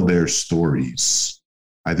tell their stories,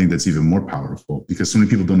 I think that's even more powerful because so many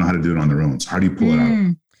people don't know how to do it on their own. So how do you pull it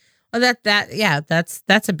out? Well,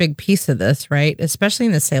 that's a big piece of this, right? Especially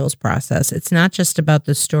in the sales process. It's not just about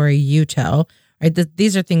the story you tell, right?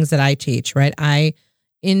 These are things that I teach, right?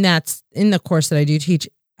 In the course that I do teach,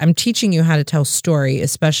 I'm teaching you how to tell story,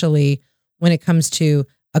 especially when it comes to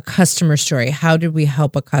a customer story. How did we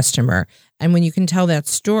help a customer? And when you can tell that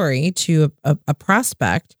story to a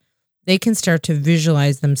prospect, they can start to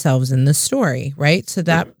visualize themselves in the story, right? So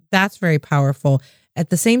that's very powerful.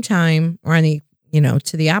 At the same time, or on the,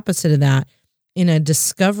 to the opposite of that, in a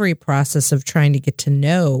discovery process of trying to get to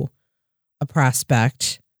know a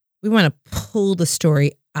prospect, we want to pull the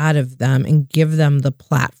story out of them and give them the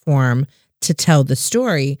platform to tell the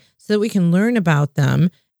story so that we can learn about them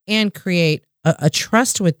and create a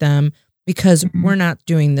trust with them because we're not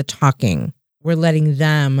doing the talking. We're letting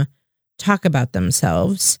them talk about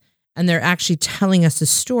themselves and they're actually telling us a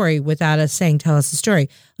story without us saying, tell us a story.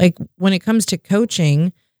 Like when it comes to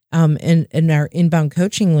coaching, in our inbound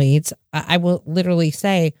coaching leads, I will literally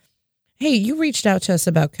say, hey, you reached out to us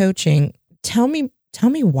about coaching. Tell me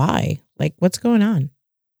why, like what's going on?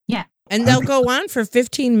 Yeah. And they'll go on for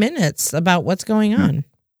 15 minutes about what's going on.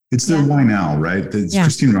 It's their why now, right?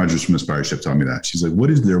 Christine Rogers from Aspireship taught me that. She's like, what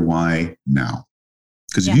is their why now?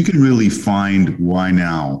 Because if you can really find why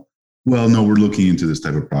now, well, no, we're looking into this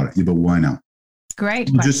type of product. Yeah, but why now? Great.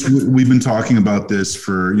 We've been talking about this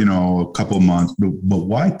for, a couple of months, but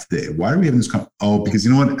why today? Why are we having this? Because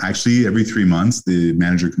you know what? Actually, every 3 months, the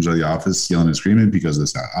manager comes out of the office yelling and screaming because of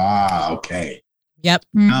this. Okay. Yep.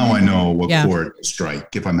 Now I know what chord to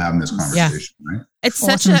strike if I'm having this conversation, right? It's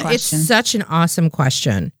such an awesome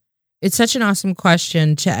question. It's such an awesome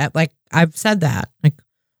question to, like, I've said that, like,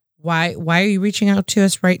 why are you reaching out to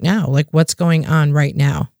us right now? Like, what's going on right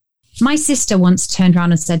now? My sister once turned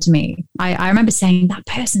around and said to me, I remember saying, that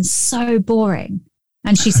person's so boring.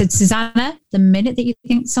 And she said, Susanna, the minute that you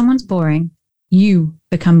think someone's boring, you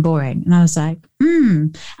become boring. And I was like,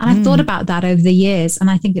 And I've thought about that over the years. And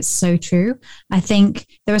I think it's so true. I think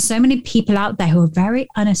there are so many people out there who are very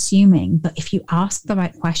unassuming, but if you ask the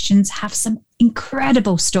right questions, have some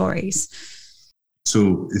incredible stories.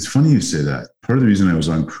 So it's funny you say that. Part of the reason I was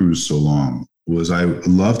on cruise so long was I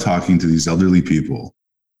love talking to these elderly people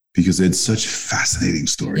because they had such fascinating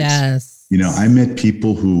stories. Yes. You know, I met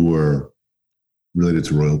people who were related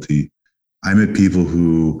to royalty. I met people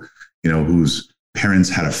who, you know, whose parents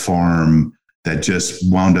had a farm that just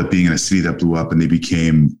wound up being in a city that blew up and they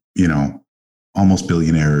became, you know, almost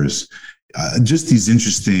billionaires. Just these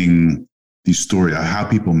stories, how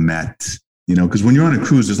people met, you know, because when you're on a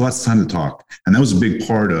cruise, there's lots of time to talk. And that was a big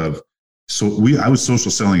part of, I was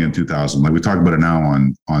social selling in 2000. Like we talk about it now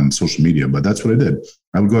on social media, but that's what I did.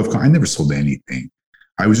 I would go I never sold anything.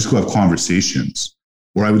 I would just go have conversations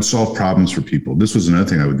or I would solve problems for people. This was another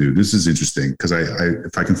thing I would do. This is interesting because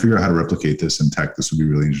if I can figure out how to replicate this in tech, this would be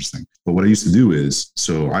really interesting. But what I used to do is,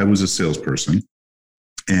 so I was a salesperson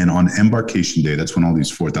and on embarkation day, that's when all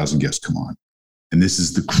these 4,000 guests come on. And this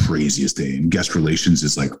is the craziest day. And guest relations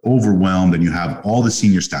is like overwhelmed. And you have all the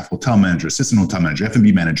senior staff, hotel manager, assistant hotel manager,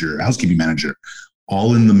 F&B manager, housekeeping manager,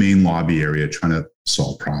 all in the main lobby area trying to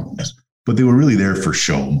solve problems. But they were really there for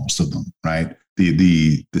show, most of them, right?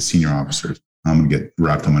 The senior officers. I'm going to get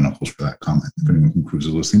wrapped on my knuckles for that comment, if anyone from Cruise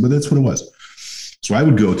is listening, but that's what it was. So I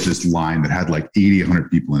would go to this line that had like 80,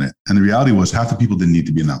 100 people in it. And the reality was half the people didn't need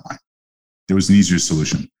to be in that line. There was an easier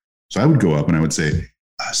solution. So I would go up and I would say,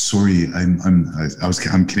 sorry, I'm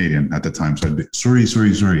Canadian at the time. So I'd be, sorry.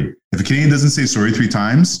 If a Canadian doesn't say sorry 3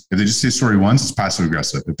 times, if they just say sorry once, it's passive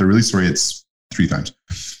aggressive. If they're really sorry, it's 3 times.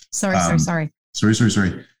 Sorry.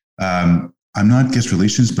 Sorry. I'm not guest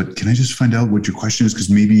relations, but can I just find out what your question is? Because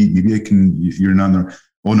maybe I can, you're not there.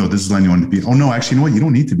 Oh no, this is the line you want to be. Oh no, actually, you know what? You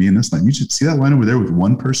don't need to be in this line. You should see that line over there with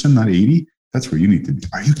 1 person, not 80. That's where you need to be.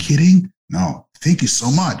 Are you kidding? No, thank you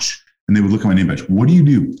so much. And they would look at my name badge. What do you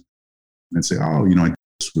do? And I'd say, oh, you know,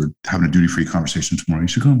 we're having a duty-free conversation tomorrow. You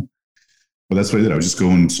should come. Well, that's what I did. I would just go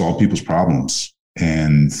and solve people's problems.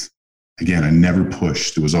 And again, I never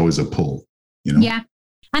pushed. There was always a pull, you know? Yeah.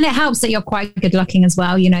 And it helps that you're quite good looking as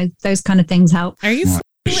well. You know, those kind of things help. Are you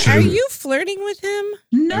flirting with him?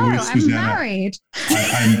 No, I'm married.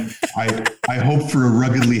 I hope for a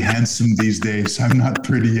ruggedly handsome these days. I'm not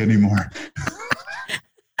pretty anymore.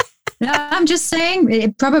 No, I'm just saying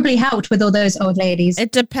it probably helped with all those old ladies.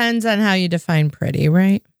 It depends on how you define pretty,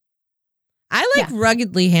 right? I like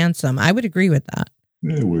ruggedly handsome. I would agree with that.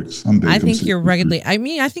 Yeah, it works. I think you're ruggedly. I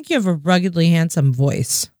mean, I think you have a ruggedly handsome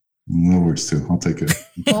voice. That works too. I'll take it.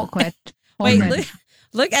 Awkward. Wait,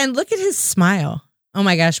 look at his smile. Oh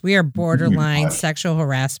my gosh, we are borderline sexual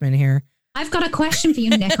harassment here. I've got a question for you,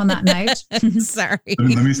 Nick, on that note. Sorry.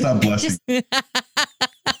 Let me stop blushing.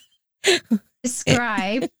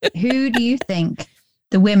 Describe who do you think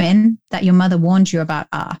the women that your mother warned you about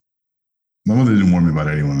are? My mother didn't warn me about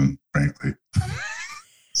anyone, frankly.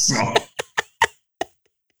 So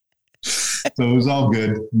it was all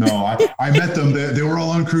good. No, I met them. They were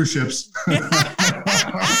all on cruise ships.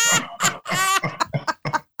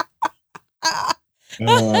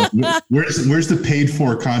 Where's the paid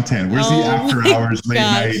for content? Where's the after hours late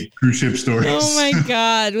night cruise ship stories? Oh my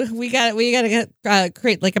God. We got to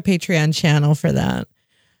create like a Patreon channel for that.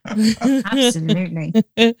 Absolutely.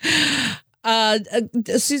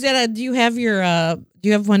 Susanna, do you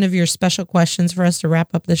have one of your special questions for us to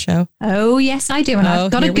wrap up the show? Oh, yes, I do. And I've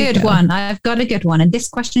got a good one. I've got a good one. And this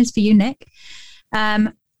question is for you, Nick.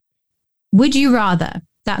 Would you rather?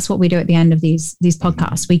 That's what we do at the end of these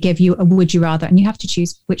podcasts. We give you a would you rather, and you have to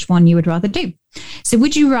choose which one you would rather do. So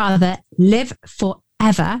would you rather live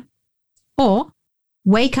forever or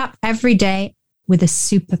wake up every day with a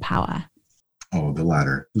superpower? Oh, the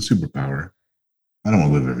latter, the superpower. I don't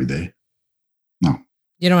want to live every day. No.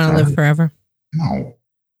 You don't want to live forever? No.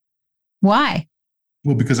 Why?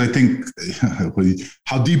 Well, because I think,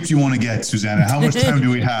 how deep do you want to get, Susanna? How much time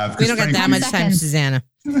do we have? We don't got that much time, Susanna.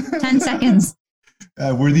 10 seconds.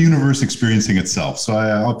 We're the universe experiencing itself. So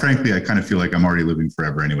frankly, I kind of feel like I'm already living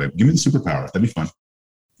forever anyway. Give me the superpower. That'd be fun.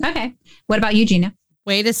 Okay. What about you, Gina?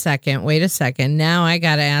 Wait a second. Now I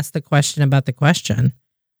got to ask the question about the question.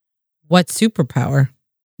 What superpower?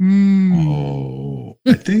 Oh,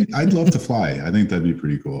 I think I'd love to fly. I think that'd be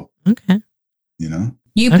pretty cool. Okay. You know?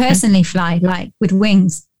 You personally fly, like with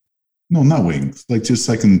wings? No, not wings. Like just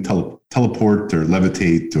I can teleport or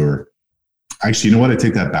levitate or... Actually, you know what? I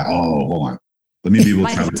take that back. Oh, hold on. Let me be able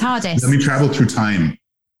to travel. TARDIS. Let me travel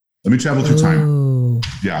through time. Ooh.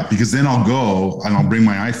 Yeah, because then I'll go and I'll bring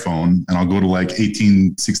my iPhone and I'll go to like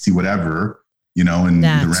 1860 whatever, you know, in the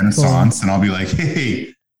Renaissance, cool. And I'll be like,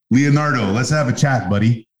 hey, Leonardo, let's have a chat,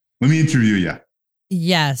 buddy. Let me interview you.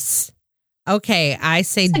 Yes. Okay, I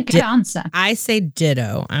say That's a good answer. I say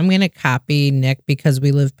ditto. I'm going to copy Nick because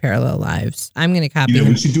we live parallel lives. I'm going to copy him.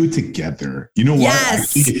 We should do it together. You know what?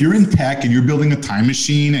 Yes. If you're in tech and you're building a time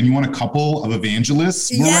machine and you want a couple of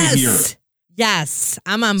evangelists, we're right here. Yes,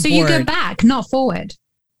 I'm on board. So you go back, not forward.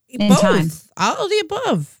 In Both. time. All of the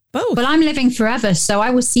above. Both. Well, I'm living forever, so I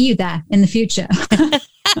will see you there in the future.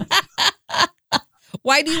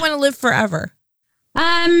 Why do you want to live forever?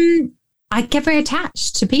 I get very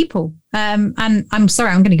attached to people. And I'm sorry,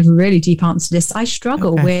 I'm going to give a really deep answer to this. I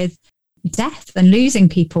struggle with death and losing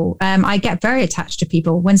people. I get very attached to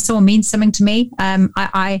people. When someone means something to me,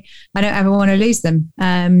 I don't ever want to lose them.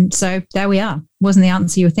 So there we are. Wasn't the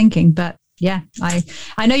answer you were thinking, but yeah,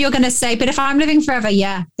 I know you're going to say, but if I'm living forever,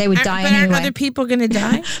 yeah, they would die anyway. Aren't other people going to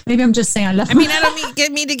die? Maybe I'm just saying I love I mean, I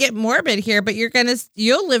don't mean to get morbid here, but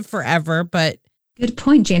you'll live forever, but. Good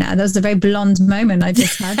point, Gina. That was a very blonde moment I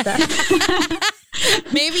just had there.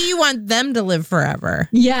 Maybe you want them to live forever.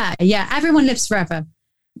 Yeah. Everyone lives forever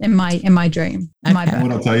in my dream. In my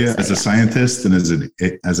what I'll tell you, as a scientist and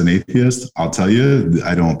as an atheist, I'll tell you,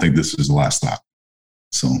 I don't think this is the last stop.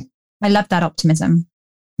 So I love that optimism.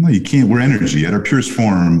 No, you can't. We're energy. At our purest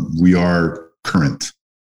form, we are current.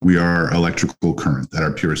 We are electrical current at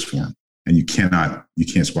our purest form. And you can't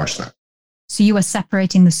squash that. So you are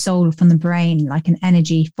separating the soul from the brain, like an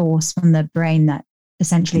energy force from the brain that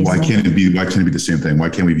essentially is. Why can't it be the same thing? Why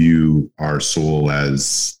can't we view our soul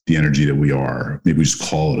as the energy that we are? Maybe we just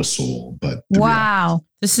call it a soul, but wow.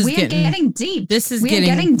 We are getting deep. This is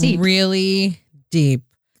getting deep. Really deep.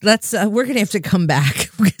 We're gonna have to come back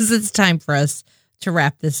because it's time for us to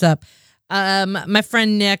wrap this up. My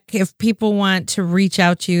friend Nick, if people want to reach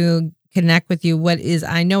out to you, connect with you,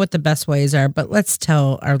 I know what the best ways are, but let's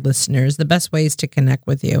tell our listeners the best ways to connect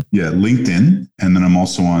with you. Yeah, LinkedIn. And then I'm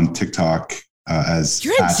also on TikTok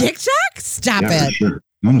You're on TikTok? Stop it. For sure.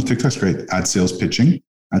 No, TikTok's great. At Sales Pitching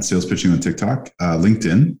on TikTok,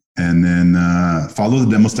 LinkedIn, and then follow the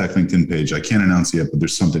DemoStack LinkedIn page. I can't announce yet, but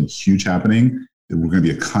there's something huge happening. We're going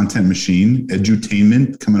to be a content machine,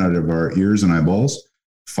 edutainment coming out of our ears and eyeballs.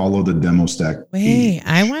 Follow the DemoStack page.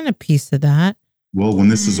 I want a piece of that. Well, when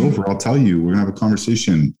this is over, I'll tell you. We're going to have a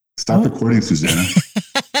conversation. Stop recording, Susanna.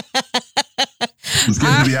 Let's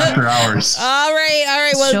get into the after hours. All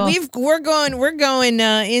right. Well, we're going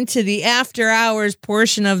into the after hours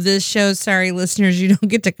portion of this show. Sorry, listeners, you don't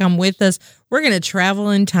get to come with us. We're going to travel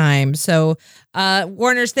in time. So,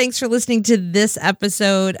 Warners, thanks for listening to this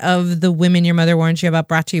episode of the Women Your Mother Warned You About,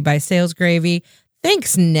 brought to you by Sales Gravy.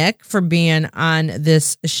 Thanks, Nick, for being on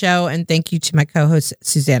this show. And thank you to my co-host,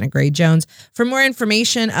 Susanna Gray Jones. For more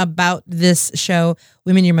information about this show,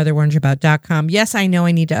 womenyourmotherwarnedyouabout.com. Yes, I know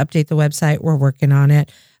I need to update the website. We're working on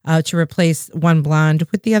it to replace one blonde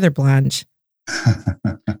with the other blonde.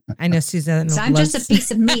 I know Susanna. So I'm just a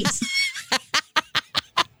piece of meat.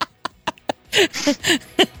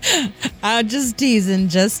 Just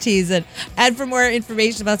teasing. And for more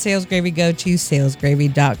information about Sales Gravy, go to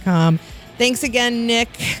salesgravy.com. Thanks again, Nick.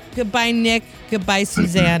 Goodbye, Nick. Goodbye,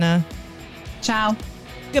 Susanna. Ciao.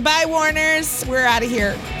 Goodbye, Warners. We're out of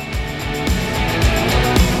here.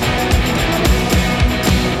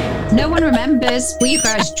 No one remembers. Were you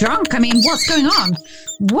guys drunk? I mean, what's going on?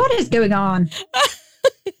 What is going on?